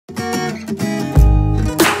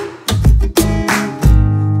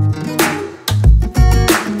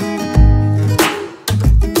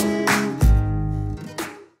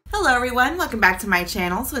everyone, welcome back to my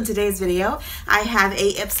channel. So in today's video, I have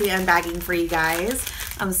a Ipsy unbagging for you guys.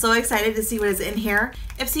 I'm so excited to see what is in here.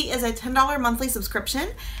 Ipsy is a $10 monthly subscription,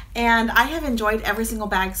 and I have enjoyed every single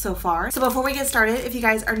bag so far. So before we get started, if you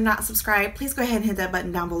guys are not subscribed, please go ahead and hit that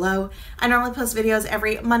button down below. I normally post videos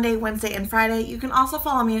every Monday, Wednesday, and Friday. You can also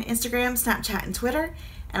follow me on Instagram, Snapchat, and Twitter,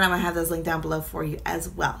 and I'm gonna have those linked down below for you as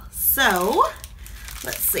well. So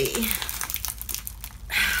let's see.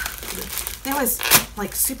 They always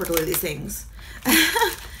like super glue these things.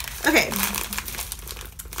 Okay.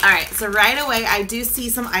 All right, so right away I do see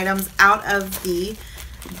some items out of the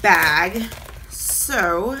bag.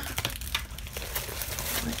 So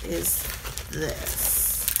what is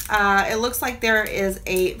this? It looks like there is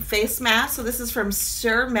a face mask. So this is from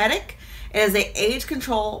Sir Medic. It is a age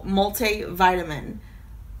control multivitamin.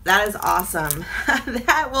 That is awesome.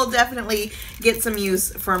 That will definitely get some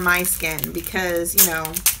use for my skin because, you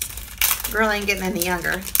know, girl ain't getting any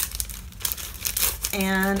younger.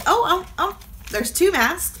 And oh, there's two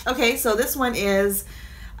masks. Okay, so this one is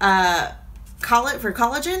for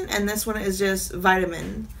collagen, and this one is just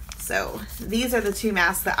vitamin. So these are the two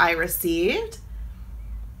masks that I received.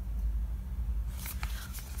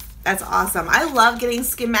 That's awesome. I love getting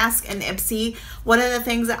skin masks in Ipsy. One of the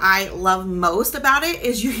things that I love most about it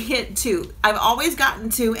is you get two. I've always gotten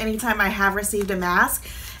two anytime I have received a mask,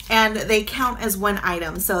 and they count as one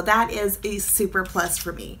item. So that is a super plus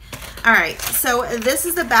for me. All right, so this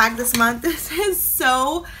is the bag this month. This is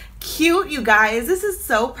so cute, you guys. This is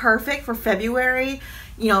so perfect for February,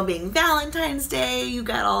 you know, being Valentine's Day. You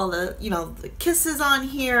got all the, you know, the kisses on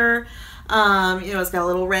here. You know, it's got a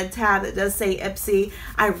little red tab that does say Ipsy.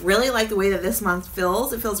 I really like the way that this month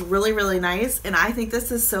feels. It feels really, really nice, and I think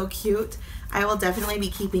this is so cute. I will definitely be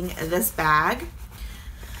keeping this bag.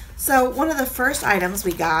 So one of the first items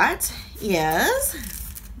we got is,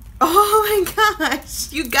 oh my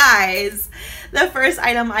gosh, you guys, the first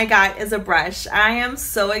item I got is a brush. I am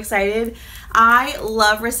so excited. I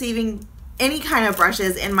love receiving any kind of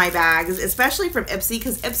brushes in my bags, especially from Ipsy,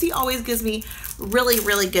 because Ipsy always gives me really,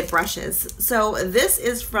 really good brushes. So this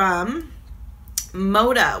is from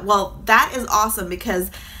Moda. Well, that is awesome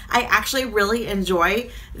because I actually really enjoy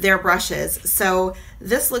their brushes. So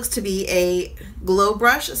this looks to be a glow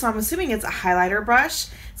brush. So I'm assuming it's a highlighter brush.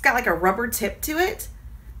 It's got like a rubber tip to it.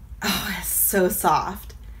 Oh, it's so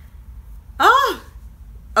soft. Oh,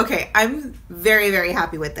 okay. I'm very, very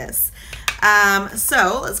happy with this.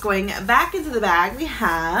 So let's going back into the bag. We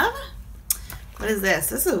have, what is this?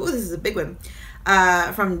 This is a big one.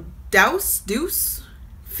 From Deuce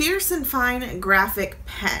Fierce and Fine Graphic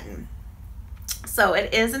Pen. So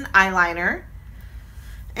it is an eyeliner.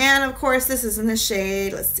 And of course this is in the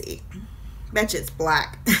shade, let's see. Bet you it's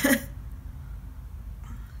black.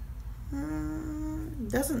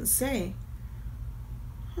 Doesn't say.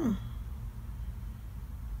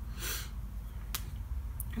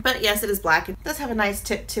 But yes, it is black. It does have a nice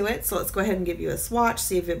tip to it. So let's go ahead and give you a swatch,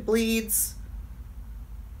 see if it bleeds.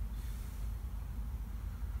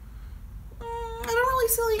 I don't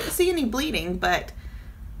really see any bleeding, but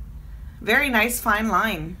very nice fine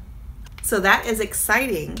line. So that is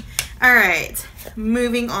exciting. All right,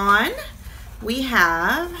 moving on. We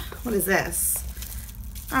have, what is this?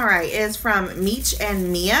 All right, it is from Meech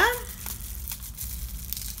and Mia.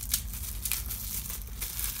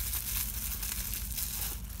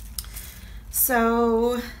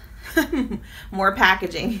 So more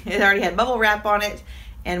packaging. It already had bubble wrap on it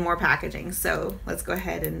and more packaging. So let's go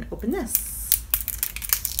ahead and open this.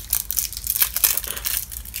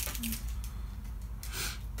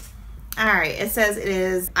 All right, it says it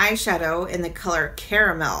is eyeshadow in the color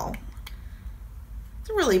Caramel.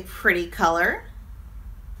 It's a really pretty color.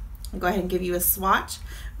 I'll go ahead and give you a swatch.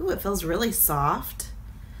 Ooh, it feels really soft.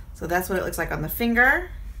 So that's what it looks like on the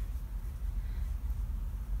finger.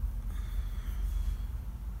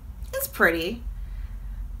 It's pretty.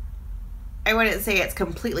 I wouldn't say it's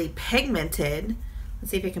completely pigmented.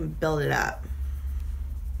 Let's see if I can build it up.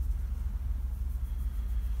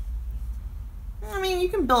 I mean, you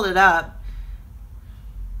can build it up.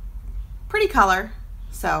 Pretty color.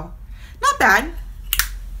 So, not bad.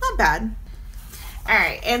 Not bad. All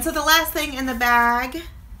right, and so the last thing in the bag.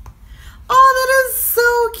 Oh, that is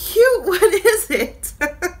so cute. What is it?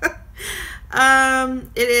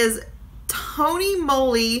 It is Tony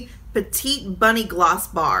Moly Petite Bunny Gloss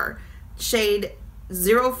Bar, shade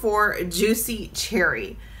 04 Juicy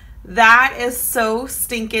Cherry. That is so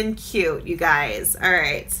stinking cute, you guys. All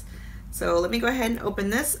right, so let me go ahead and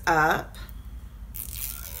open this up.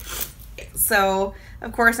 So,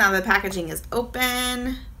 of course, now the packaging is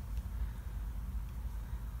open.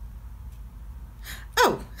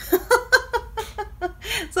 Oh,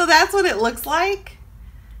 so that's what it looks like.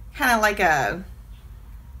 Kind of like a,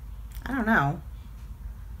 I don't know.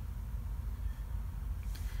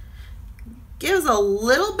 Gives a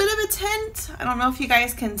little bit of a tint. I don't know if you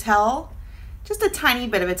guys can tell. Just a tiny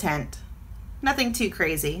bit of a tint. Nothing too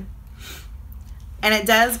crazy. And it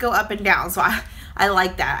does go up and down, so I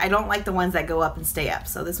like that. I don't like the ones that go up and stay up,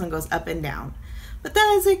 so this one goes up and down. But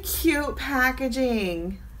that is a cute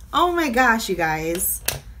packaging. Oh my gosh, you guys.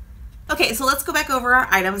 Okay, so let's go back over our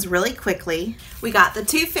items really quickly. We got the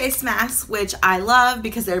 2 face masks, which I love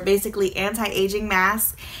because they're basically anti-aging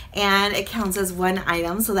masks, and it counts as 1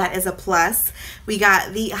 item, so that is a plus. We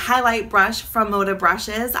got the highlight brush from Moda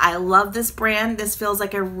Brushes. I love this brand. This feels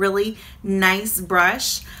like a really nice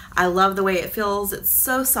brush. I love the way it feels. It's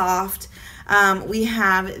so soft. We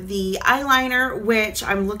have the eyeliner, which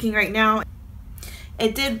I'm looking right now.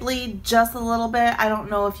 It did bleed just a little bit. I don't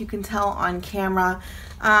know if you can tell on camera.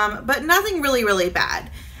 But nothing really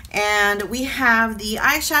bad. And we have the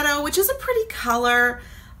eyeshadow, which is a pretty color,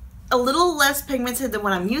 a little less pigmented than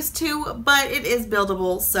what I'm used to, but it is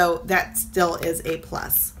buildable, so that still is a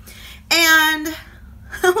plus. And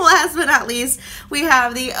last but not least, we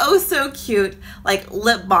have the oh so cute like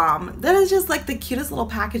lip balm. That is just like the cutest little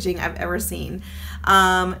packaging I've ever seen.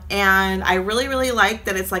 And I really like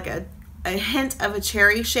that it's like a hint of a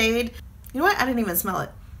cherry shade. You know what? I didn't even smell it.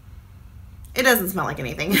 It doesn't smell like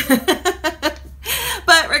anything.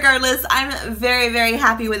 But regardless, I'm very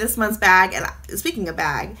happy with this month's bag. And speaking of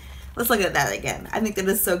bag, let's look at that again. I think that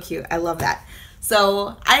is so cute. I love that.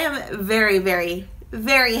 So I am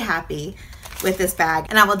very happy with this bag,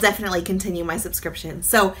 and I will definitely continue my subscription.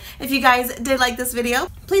 So if you guys did like this video,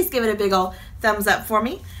 please give it a big ol' thumbs up for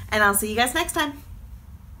me, and I'll see you guys next time.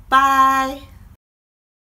 Bye.